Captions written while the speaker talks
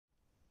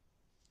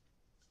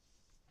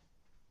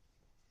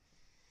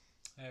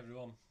Hey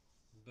everyone,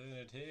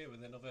 Bernard here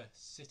with another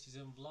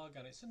Citizen vlog,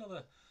 and it's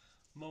another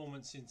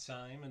moments in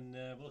time. And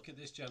look at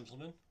this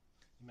gentleman.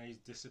 He may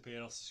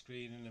disappear off the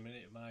screen in a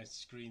minute if my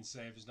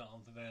screensaver's not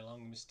on for very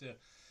long. Mr.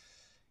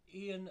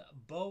 Ian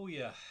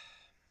Bowyer,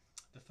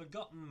 the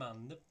forgotten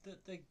man,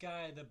 the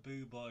guy the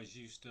boo boys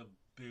used to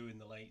boo in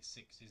the late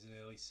 60s and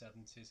early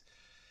 70s.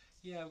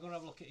 Yeah, we're going to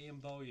have a look at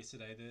Ian Bowyer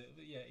today.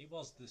 Yeah, he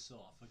was the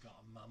sort of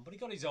forgotten man, but he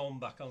got his own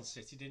back on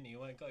City, didn't he?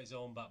 He got his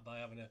own back by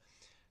having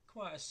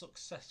quite a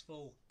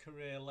successful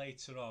career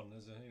later on,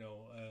 as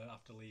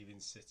after leaving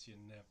City,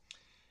 and it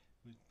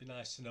would be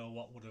nice to know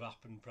what would have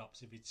happened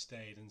perhaps if he'd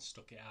stayed and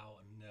stuck it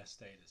out and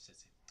stayed at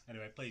City.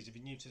 Anyway, please, if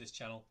you're new to this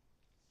channel,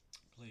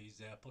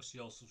 please push the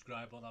old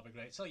subscribe button. That'd be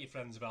great. Tell your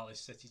friends about this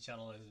City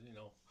channel.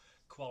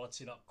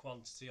 Quality not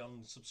quantity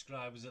on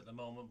subscribers at the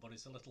moment, but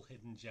it's a little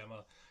hidden gem.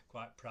 I'm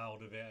quite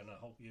proud of it, and I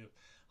hope you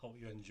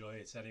enjoy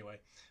it. Anyway,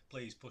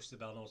 please push the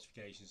bell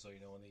notification so you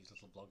know when these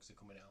little vlogs are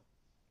coming out,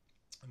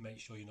 and make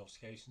sure your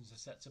notifications are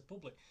set to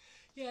public.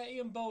 Yeah,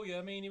 Ian Bowyer,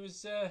 I mean, he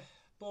was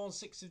born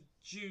 6th of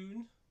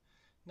June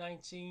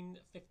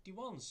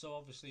 1951, so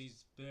obviously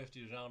his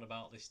birthday was around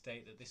about this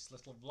date that this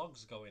little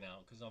vlog's going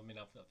out, because I mean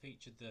I've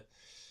featured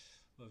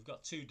we've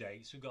got two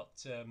dates. We've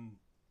got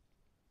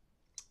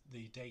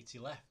the date he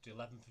left,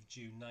 11th of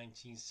June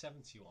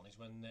 1971 is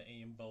when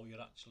Ian Bowyer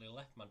actually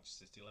left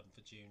Manchester City, 11th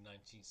of June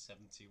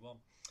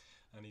 1971.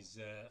 And his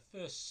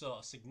first sort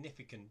of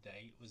significant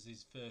date was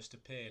his first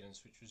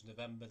appearance, which was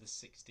November the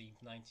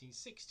 16th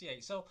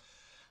 1968, so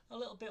a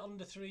little bit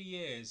under 3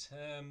 years.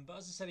 But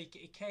as I said, he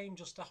came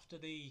just after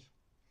the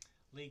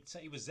league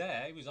he was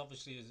there. He was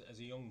obviously, as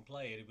a young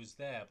player, he was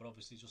there, but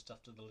obviously just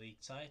after the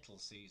league title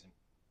season.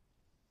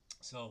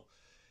 So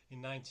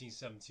in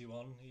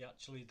 1971 he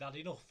actually had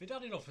enough. He'd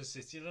had enough of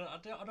City, and I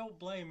don't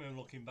blame him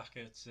looking back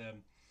at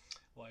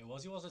what he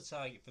was. He was a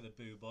target for the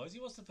boo boys. He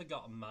was the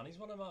forgotten man. He's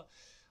one of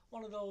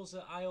those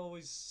that I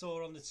always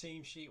saw on the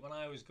team sheet when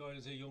I was going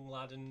as a young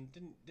lad, and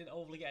didn't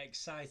overly get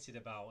excited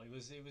about. It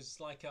was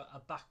like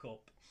a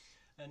backup,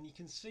 and you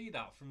can see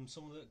that from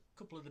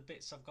couple of the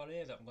bits I've got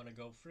here that I'm going to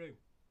go through.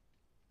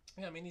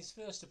 Yeah, I mean, his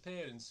first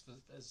appearance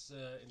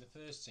in the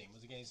first team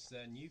was against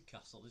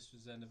Newcastle. This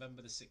was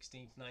November the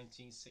 16th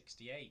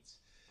 1968.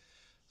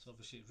 So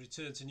obviously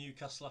returned to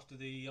Newcastle after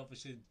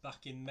obviously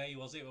back in May,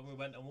 was it, when we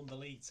went and won the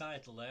league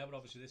title there, but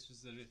obviously this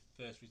was the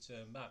first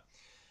return back.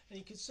 And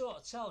you could sort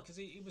of tell, because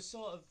he was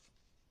sort of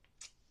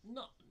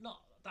not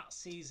that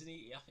season.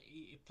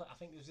 I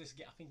think there was this.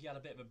 I think he had a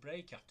bit of a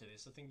break after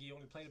this. I think he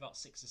only played about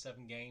 6 or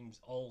 7 games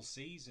all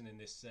season in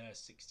this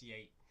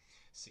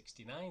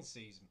 68-69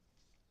 season.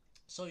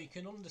 So you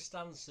can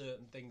understand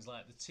certain things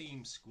like the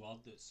team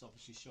squad that's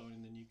obviously shown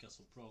in the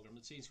Newcastle programme.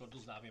 The team squad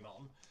doesn't have him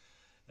on.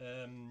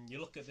 You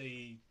look at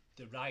the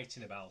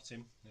writing about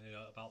him,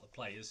 about the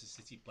players, the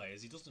City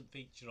players. He doesn't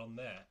feature on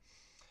there.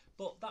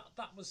 But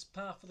that was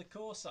par for the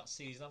course that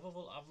season.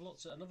 I've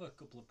looked at another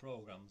couple of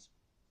programmes,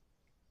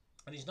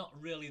 and he's not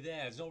really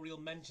there. There's no real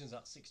mentions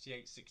at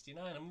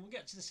 68-69. And we'll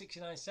get to the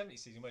 69-70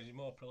 season where he's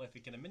more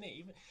prolific in a minute.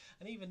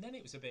 Even then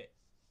it was a bit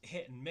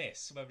hit and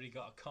miss whether he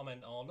got a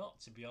comment or not,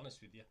 to be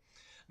honest with you.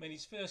 I mean,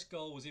 his first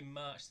goal was in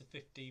March the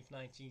 15th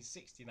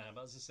 1969,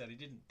 but as I said, he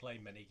didn't play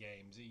many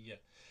games. He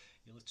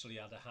literally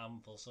had a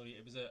handful. So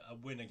it was a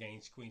win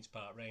against Queen's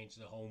Park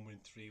Rangers, a home win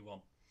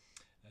 3-1.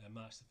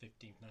 March the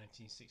 15th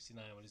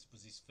 1969 was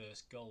his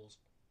first goals.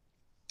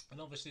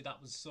 And obviously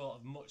that was sort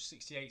of much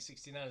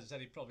 68-69. As I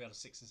said, he probably had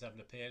 6 or 7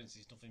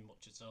 appearances, nothing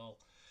much at all.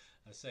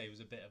 I say it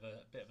was a bit of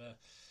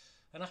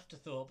an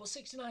afterthought. But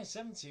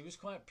 69-70 was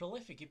quite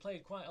prolific. He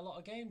played quite a lot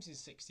of games in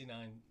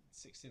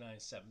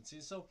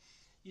 69-70. So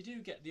you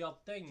do get the odd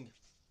thing.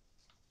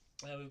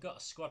 We've got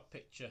a squad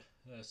picture,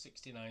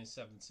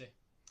 69-70,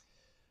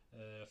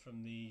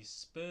 from the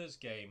Spurs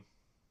game.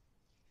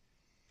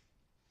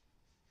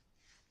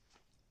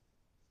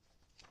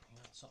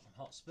 Tottenham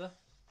Hotspur,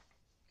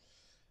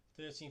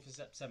 13th of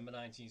September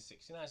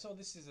 1969. So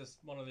this is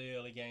one of the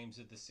early games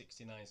of the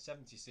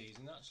 69-70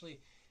 season.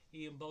 Actually,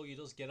 Ian Bowyer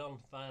does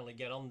finally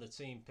get on the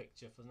team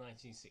picture for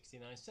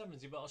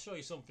 1969-70, but I'll show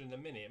you something in a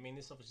minute. I mean,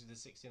 this is obviously the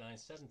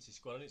 69-70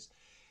 squad, and it's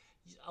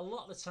a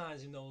lot of the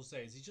times in those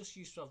days, they just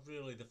used to have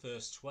really the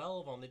first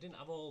 12 on. They didn't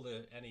have all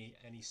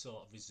any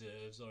sort of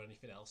reserves or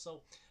anything else.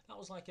 So that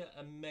was like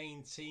a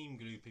main team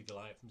group, if you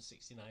like, from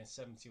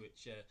 69-70,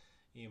 which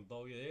Ian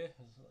Bowyer here.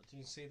 Do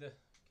you see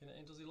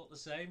does he look the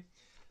same?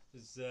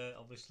 There's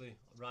obviously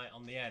right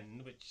on the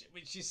end,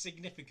 which is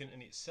significant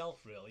in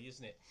itself, really,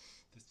 isn't it?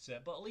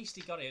 But at least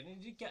he got it, and he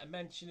did get a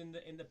mention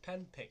in the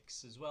pen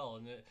picks as well.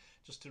 And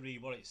just to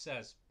read what it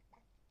says,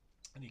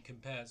 and he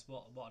compares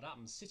what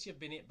happened. City have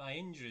been hit by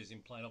injuries,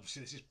 implying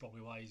obviously this is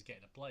probably why he's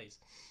getting a place.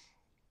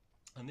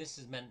 And this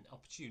has meant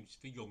opportunities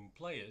for young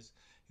players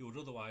who would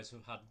otherwise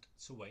have had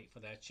to wait for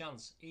their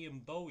chance.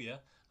 Ian Bowyer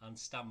and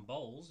Stan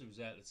Bowles, who was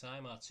there at the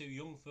time, are 2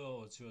 young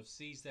forwards who have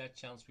seized their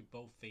chance with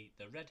both feet.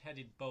 The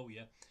red-headed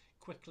Bowyer,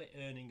 quickly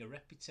earning a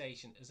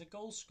reputation as a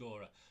goal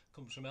scorer,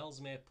 comes from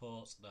Ellesmere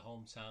Port, the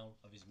hometown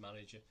of his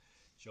manager,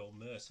 Joe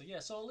Mercer. Yeah,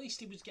 so at least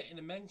he was getting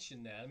a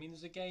mention there. I mean,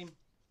 there's a game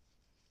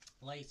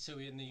Later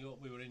in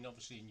we were in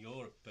obviously in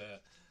Europe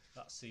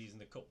that season,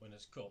 the Cup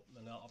Winners' Cup,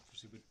 and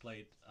obviously we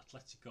played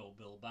Atletico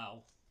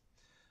Bilbao,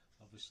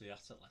 obviously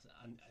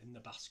and in the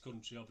Basque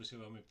Country, obviously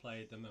when we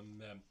played them,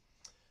 and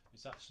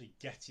it's actually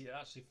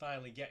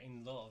finally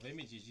getting a lot of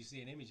images. You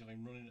see an image of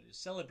him running,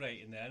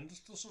 celebrating there, and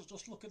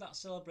just look at that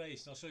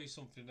celebration. I'll show you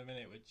something in a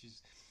minute, which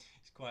is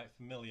quite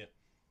familiar.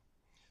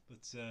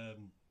 But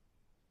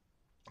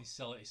he's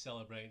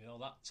celebrating. Oh,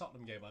 that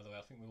Tottenham game, by the way,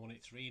 I think we won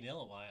it 3-0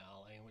 at White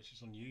Hart Lane, which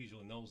is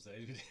unusual in those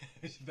days.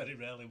 We very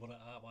rarely won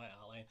at White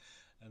Hart Lane.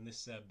 And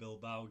this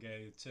Bilbao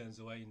game turns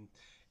away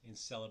in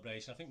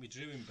celebration. I think we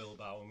drew in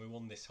Bilbao and we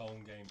won this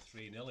home game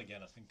 3-0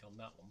 again, I think, on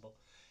that one. But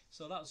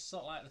so that was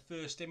sort of like the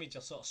first image I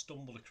sort of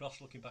stumbled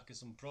across looking back at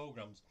some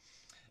programmes.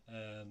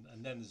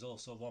 And then there's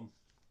also one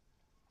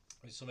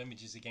with some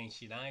images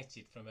against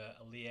United from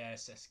a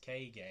Liège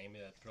SK game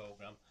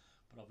programme.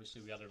 But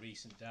obviously we had a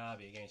recent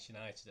derby against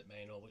United at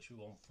Maynooth, which we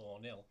won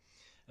 4-0.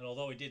 And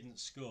although he didn't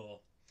score,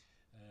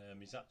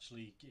 he's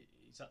actually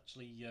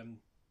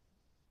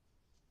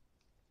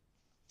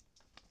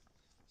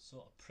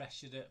sort of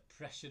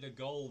pressured a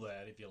goal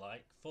there, if you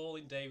like.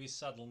 Falling Davies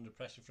Saddle under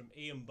pressure from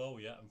Ian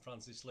Bowyer, and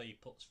Francis Lee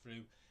puts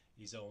through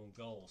his own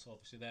goal. So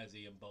obviously there's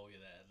Ian Bowyer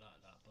there,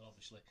 but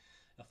obviously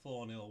a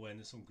 4-0 win.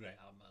 There's some great.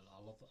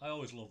 I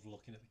always love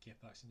looking at the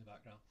kipbacks in the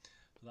background.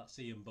 So that's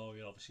Ian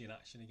Bowyer obviously in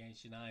action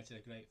against United,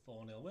 a great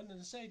 4-0 win. And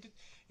I say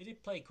he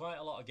did play quite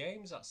a lot of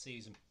games that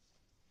season.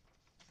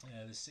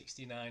 The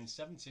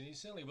 69-70, he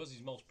certainly was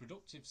his most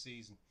productive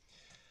season.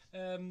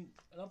 And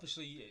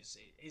obviously it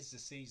is the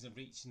season of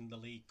reaching the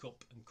League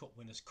Cup and Cup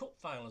Winners' Cup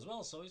final as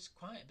well, so it's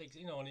quite a big,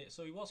 and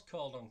so he was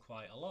called on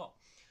quite a lot.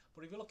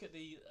 But if you look at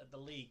the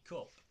League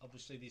Cup,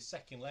 obviously the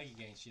second leg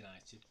against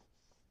United,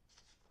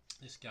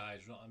 this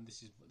guy's rotten.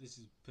 This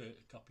is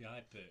a copy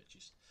I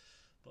purchased,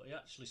 but he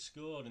actually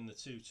scored in the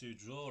 2-2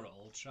 draw at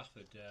Old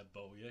Trafford.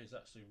 Bowyer, he's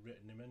actually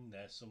written him in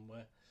there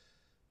somewhere.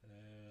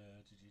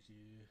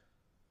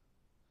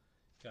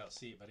 Can't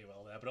see it very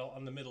well there, but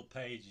on the middle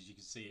pages you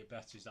can see it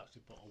better. He's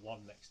actually put a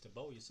 1 next to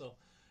Bowyer, so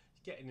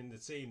he's getting in the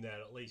team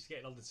there, at least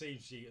getting on the team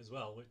sheet as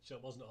well, which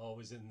wasn't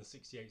always in the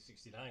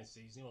 68-69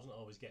 season. He wasn't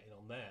always getting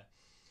on there.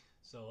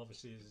 So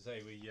obviously, as I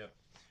say, we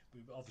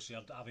obviously,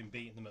 having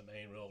beaten them at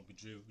Main Road, we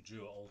drew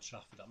at Old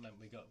Trafford. That meant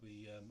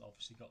we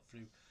obviously got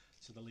through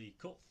to the League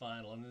Cup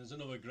final. And there's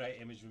another great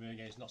image of him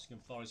against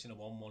Nottingham Forest in a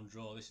 1-1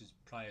 draw. This is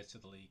prior to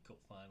the League Cup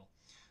final.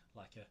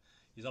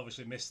 He's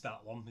obviously missed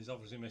that one. He's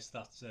obviously missed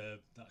that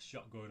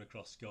shot going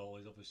across goal.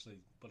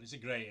 But it's a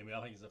great image.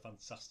 I think it's a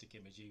fantastic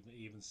image.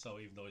 Even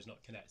though he's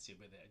not connected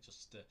with it, it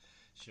just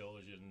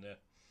shows you. And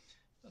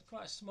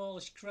quite a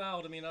smallish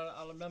crowd. I mean,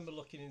 I remember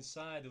looking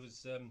inside. There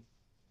was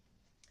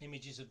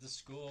images of the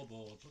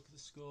scoreboard. Look at the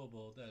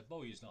scoreboard there.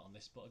 Bowyer's not on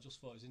this, but I just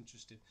thought it was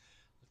interesting.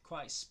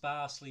 Quite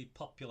sparsely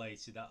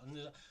populated that,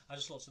 and I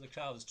just looked at the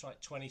crowd. There's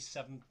like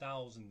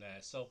 27,000 there.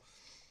 So.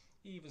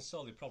 Even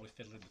so, they're probably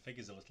fiddling the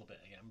figures a little bit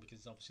again,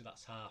 because obviously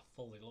that's half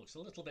full. It looks a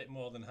little bit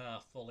more than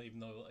half full,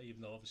 even though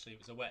obviously it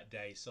was a wet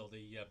day, so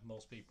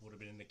most people would have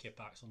been in the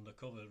kipbacks under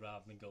cover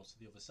rather than go to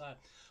the other side.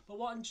 But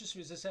what interests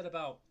me, as I said,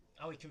 about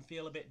how he can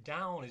feel a bit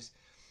down is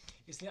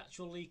the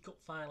actual League Cup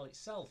final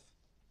itself.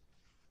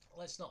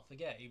 Let's not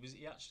forget,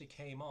 he actually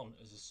came on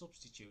as a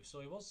substitute, so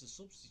he was a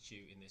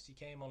substitute in this. He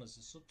came on as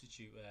a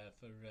substitute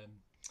for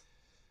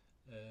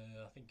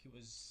I think it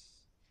was.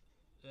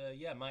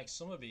 Mike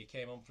Summerby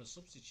came on for a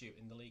substitute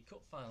in the League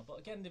Cup final. But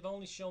again, they've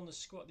only shown the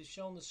squad. They've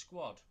shown the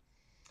squad,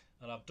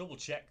 and I've double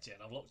checked it.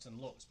 I've looked and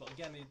looked. But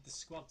again, the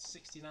squad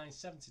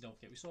 69-70. Don't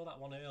forget, we saw that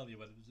one earlier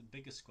where there was a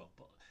bigger squad.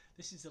 But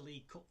this is the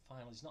League Cup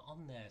final. It's not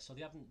on there, so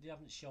they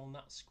haven't shown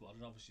that squad.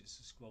 And obviously, it's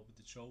the squad with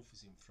the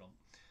trophies in front.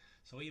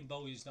 So Ian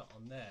Bowyer's not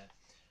on there.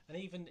 And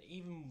even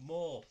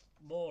more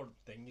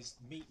thing is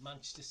meet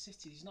Manchester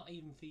City. He's not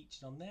even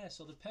featured on there.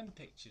 So the pen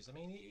pictures. I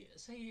mean,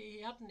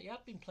 he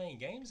had been playing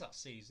games that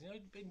season.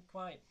 He'd been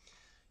quite,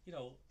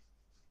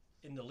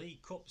 in the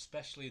League Cup,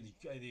 especially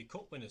the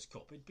Cup Winners'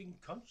 Cup. He'd been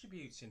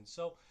contributing.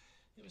 So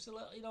it was a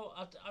little.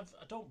 I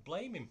don't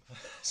blame him. I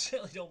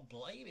certainly don't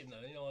blame him.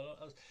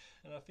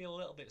 And I feel a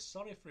little bit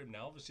sorry for him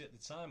now. Obviously, at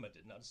the time I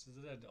didn't.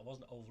 I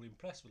wasn't overly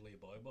impressed with Lee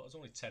Bowyer, but I was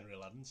only 10 or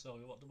 11. So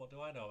what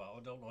do I know about?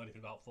 I don't know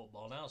anything about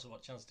football now. So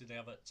what chance did they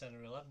have at 10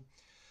 or 11?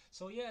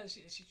 So yeah, it's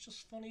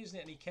just funny, isn't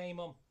it? And he came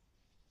on.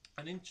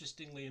 And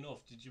interestingly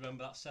enough, did you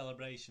remember that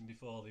celebration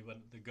before they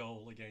went the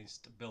goal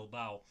against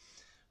Bilbao?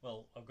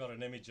 Well, I've got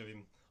an image of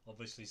him.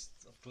 Obviously,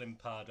 GLYN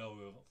PARDOE,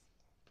 who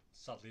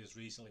sadly has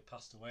recently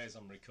passed away as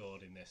I'm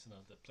recording this. And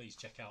please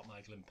check out my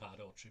GLYN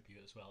PARDOE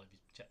tribute as well if you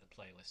check the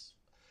playlist.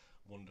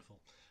 Wonderful,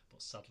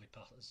 but sadly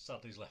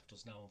he's left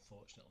us now,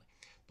 unfortunately.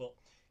 But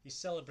he's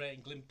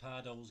celebrating GLYN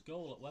PARDOE's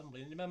goal at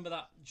Wembley, and you remember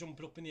that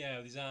jumping up in the air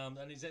with his arm,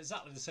 and it's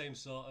exactly the same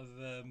sort of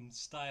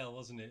style,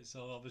 wasn't it?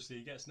 So obviously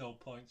he gets no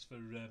points for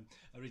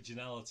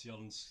originality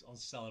on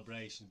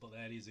celebration, but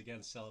there he is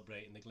again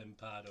celebrating the GLYN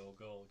PARDOE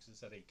goal, because I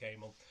said he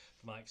came on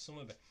for Mike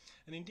Summerby,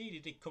 and indeed he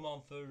did come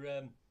on for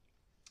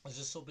as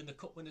a sub in the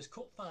Cup Winners'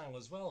 Cup final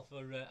as well for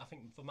I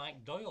think for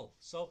Mike Doyle.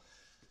 So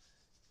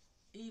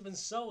even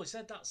so, he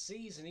said that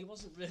season he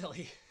wasn't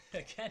really.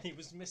 Again, he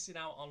was missing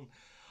out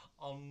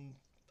on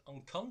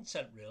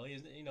content,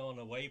 really, you know, on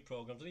away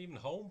programs and even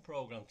home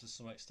programs to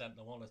some extent.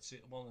 The one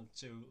or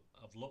two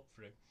I've looked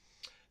through.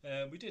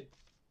 We did.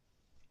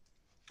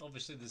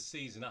 Obviously, the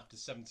season after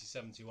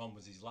 70-71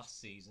 was his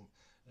last season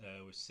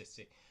with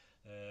City,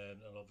 and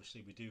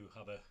obviously we do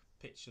have a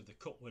picture of the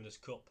Cup Winners'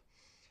 Cup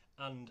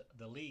and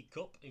the League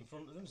Cup in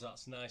front of them, so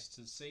that's nice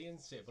to see,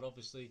 isn't it? But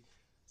obviously,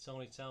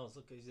 Tony Towers,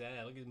 look at his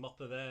hair, look at his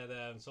mop of hair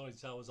there, and Tony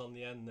Towers on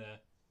the end there.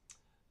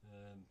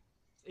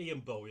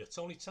 Ian Bowyer,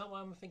 Tony Towers.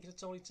 Why am I thinking of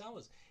Tony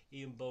Towers?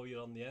 Ian Bowyer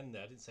on the end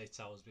there. I didn't say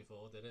Towers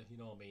before, did I? You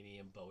know what I mean,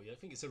 Ian Bowyer. I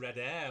think it's the red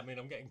hair. I mean,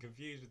 I'm getting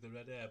confused with the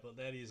red hair, but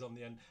there he is on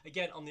the end.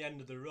 Again, on the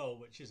end of the row,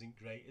 which isn't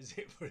great, is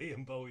it, for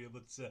Ian Bowyer?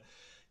 But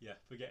yeah,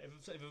 forget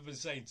if I've been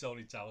saying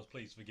Tony Towers,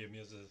 please forgive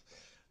me. As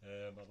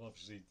I've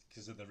obviously,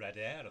 because of the red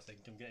hair, I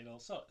think I'm getting all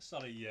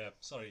sorry,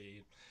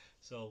 Ian.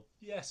 So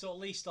yeah, so at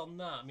least on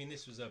that, I mean,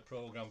 this was a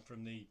programme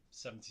from the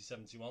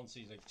 70-71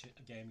 season,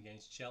 a game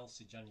against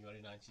Chelsea,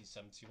 January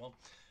 1971.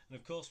 And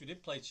of course, we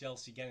did play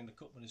Chelsea again in the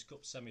Cup Winners'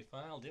 Cup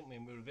semi-final, didn't we?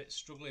 And we were a bit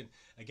struggling.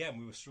 Again,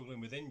 we were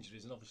struggling with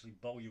injuries, and obviously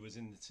Bowyer was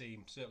in the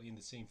team, certainly in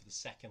the team for the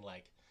second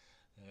leg.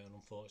 And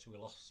unfortunately,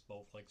 we lost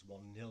both legs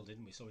 1-0,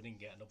 didn't we? So we didn't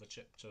get another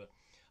trip to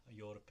a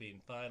European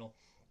final.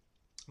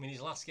 I mean,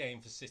 his last game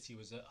for City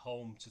was at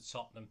home to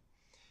Tottenham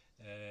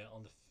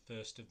on the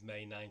 1st of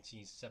May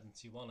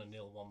 1971, a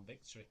 0-1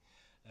 victory.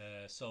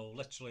 So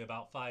literally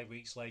about 5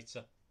 weeks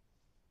later,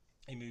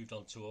 he moved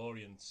on to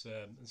Orient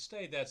and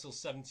stayed there till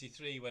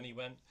 73 when he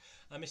went.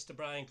 And Mr.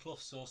 Brian Clough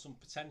saw some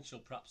potential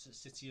perhaps that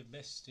City have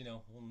missed, you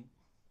know.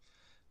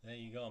 There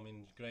you go. I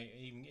mean, great.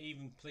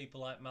 Even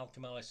people like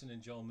Malcolm Allison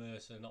and Joe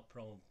Mercer are not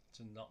prone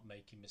to not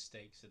making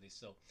mistakes of this.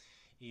 So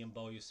Ian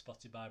Bowyer,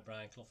 spotted by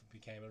Brian Clough,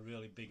 became a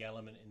really big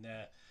element in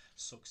their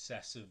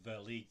success of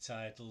league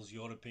titles,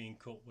 European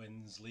Cup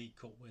wins, League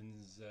Cup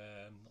wins.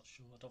 I'm not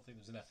sure. I don't think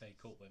there was an FA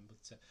Cup win,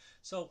 but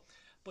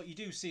but you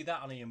do see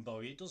that on Ian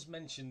Bowyer. It does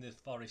mention the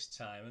Forest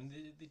time, and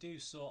they do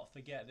sort of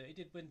forget that he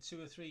did win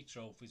 2 or 3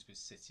 trophies with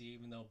City,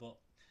 even though. But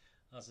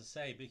as I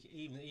say,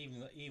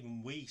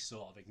 even we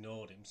sort of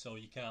ignored him, so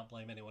you can't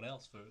blame anyone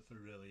else for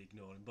really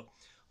ignoring him. But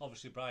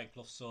obviously, Brian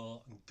Clough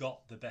saw and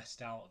got the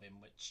best out of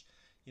him, which,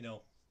 you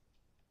know,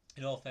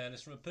 in all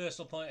fairness, from a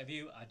personal point of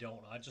view, I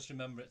don't know. I just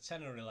remember at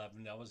 10 or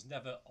 11, I was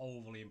never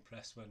overly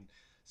impressed when,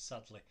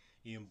 sadly,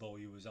 Ian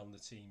Bowyer was on the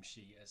team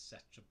sheet,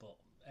 etc. But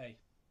hey,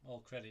 all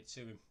credit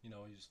to him. You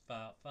know, he was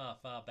far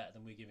better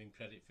than we give him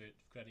credit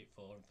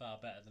for, and far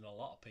better than a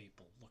lot of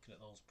people looking at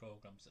those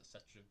programs,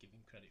 etc. give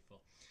him credit for.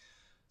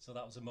 So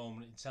that was a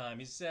moment in time.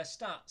 His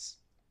stats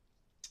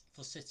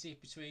for City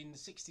between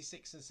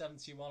 66 and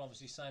 71,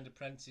 obviously signed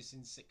apprentice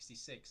in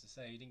 66. I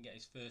say he didn't get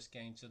his first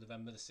game till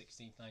November the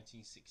 16th,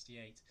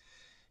 1968.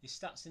 His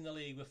stats in the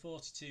league were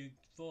 42,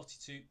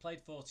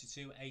 played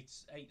 42,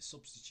 8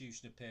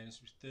 substitution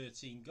appearances with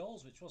 13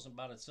 goals, which wasn't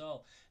bad at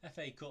all.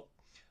 FA Cup,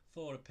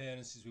 4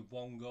 appearances with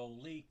 1 goal.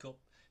 League Cup,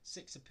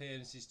 6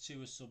 appearances,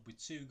 2 a sub with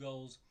 2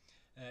 goals.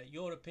 The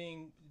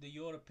European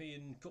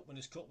Cup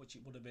Winners' Cup, which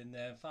it would have been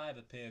there, 5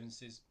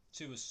 appearances,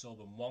 2 a sub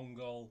and 1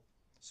 goal.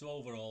 So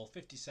overall,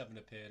 57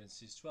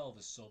 appearances, 12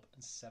 as sub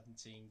and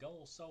 17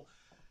 goals. So,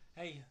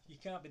 hey, you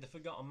can't be the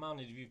forgotten man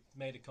if you've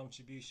made a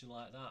contribution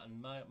like that.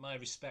 And my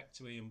respect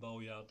to Ian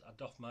Bowyer. I'd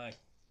doff my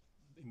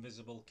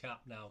invisible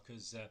cap now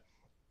because,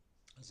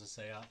 as I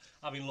say,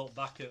 having looked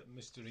back at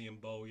Mr. Ian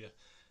Bowyer,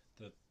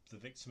 the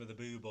victim of the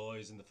Boo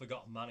Boys and the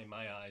forgotten man in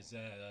my eyes,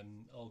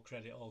 all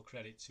credit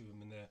to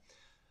him. And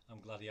I'm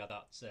glad he had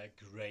that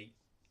great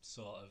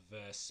sort of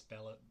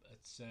spell at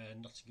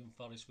Nottingham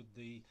Forest with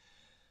the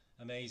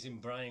amazing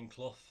Brian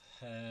Clough.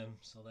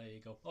 So there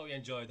you go. Hope you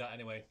enjoyed that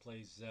anyway.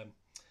 Please,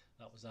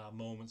 that was our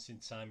moments in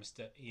time.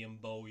 Mr. Ian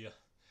Bowyer,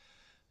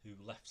 who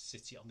left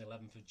City on the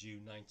 11th of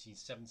June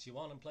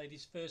 1971 and played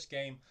his first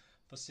game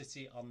for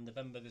City on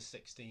November the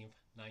 16th,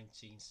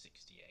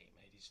 1968.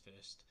 Made his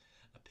first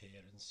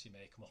appearance. He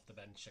may come off the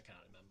bench, I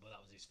can't remember.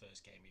 That was his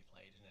first game he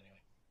played in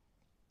anyway.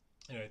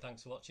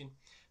 Thanks for watching.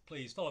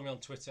 Please follow me on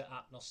Twitter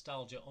at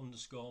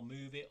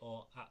nostalgia_movie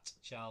or at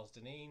Charles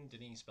Deneen.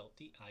 Deneen spelled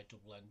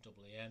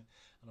D-I-N-N-E-N.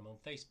 And I'm on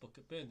Facebook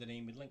at Burn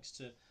Deneen with links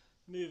to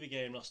Movie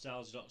Game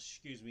Nostalgia.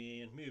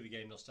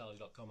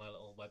 MovieGameNostalgia.com, my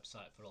little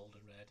website for old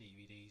and rare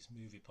DVDs,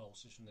 movie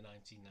posters from the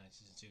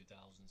 1990s and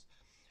 2000s,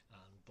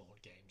 and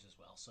board games as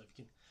well. So if you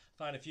can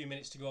find a few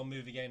minutes to go on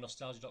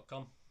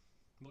MovieGameNostalgia.com,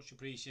 much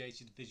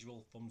appreciated.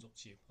 Visual thumbs up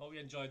to you. Hope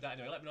you enjoyed that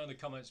anyway. Let me know in the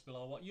comments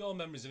below what your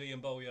memories of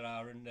Ian Bowyer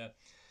are, and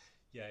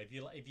yeah, if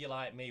you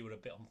like me, were a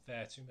bit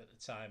unfair to him at the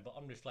time, but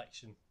on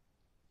reflection,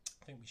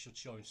 I think we should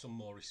show him some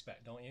more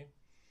respect, don't you?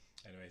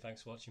 Anyway,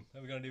 thanks for watching.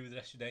 What are we going to do with the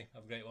rest of your day?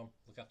 Have a great one.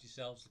 Look after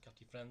yourselves, look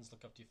after your friends,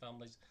 look after your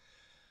families.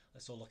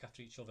 Let's all look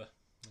after each other.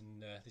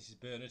 And this is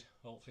Bernard.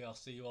 Hopefully I'll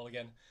see you all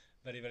again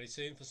very, very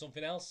soon for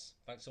something else.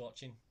 Thanks for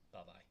watching.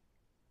 Bye-bye.